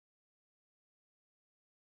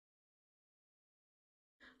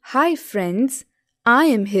Hi friends, I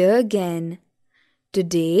am here again.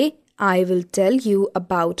 Today I will tell you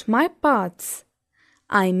about my parts.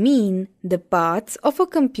 I mean the parts of a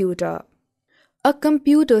computer. A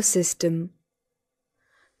computer system.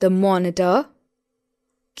 The monitor,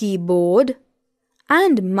 keyboard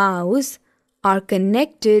and mouse are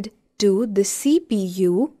connected to the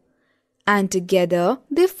CPU and together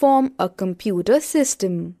they form a computer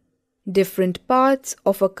system. Different parts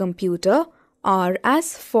of a computer are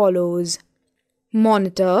as follows: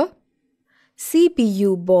 monitor,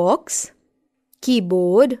 CPU box,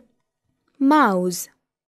 keyboard, mouse.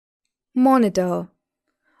 Monitor.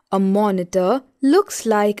 A monitor looks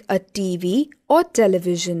like a TV or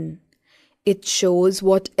television. It shows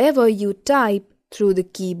whatever you type through the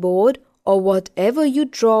keyboard or whatever you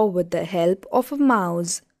draw with the help of a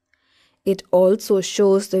mouse. It also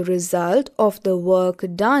shows the result of the work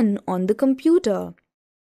done on the computer.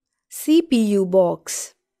 CPU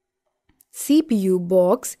box. CPU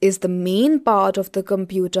box is the main part of the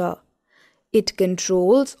computer. It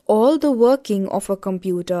controls all the working of a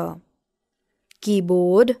computer.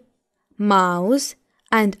 Keyboard, mouse,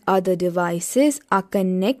 and other devices are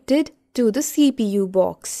connected to the CPU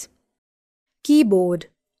box. Keyboard.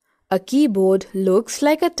 A keyboard looks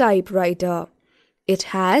like a typewriter. It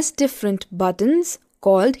has different buttons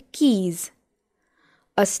called keys.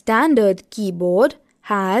 A standard keyboard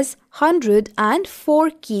has 104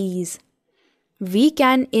 keys. We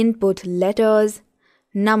can input letters,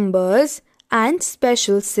 numbers, and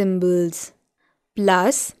special symbols,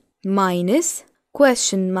 plus, minus,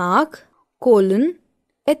 question mark, colon,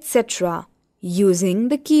 etc. using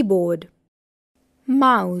the keyboard.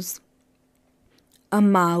 Mouse. A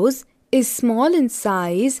mouse is small in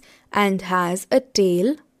size and has a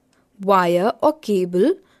tail, wire or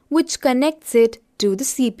cable which connects it to the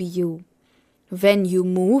CPU. When you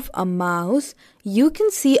move a mouse, you can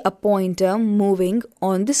see a pointer moving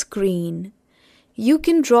on the screen. You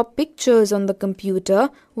can draw pictures on the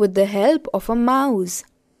computer with the help of a mouse.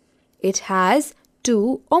 It has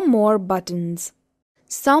 2 or more buttons.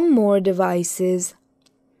 Some more devices.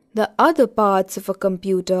 The other parts of a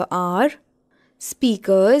computer are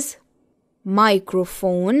speakers,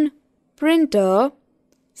 microphone, printer,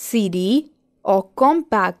 CD or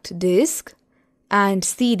compact disc and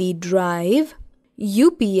CD drive,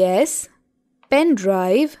 UPS, pen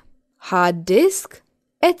drive, hard disk,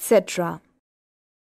 etc.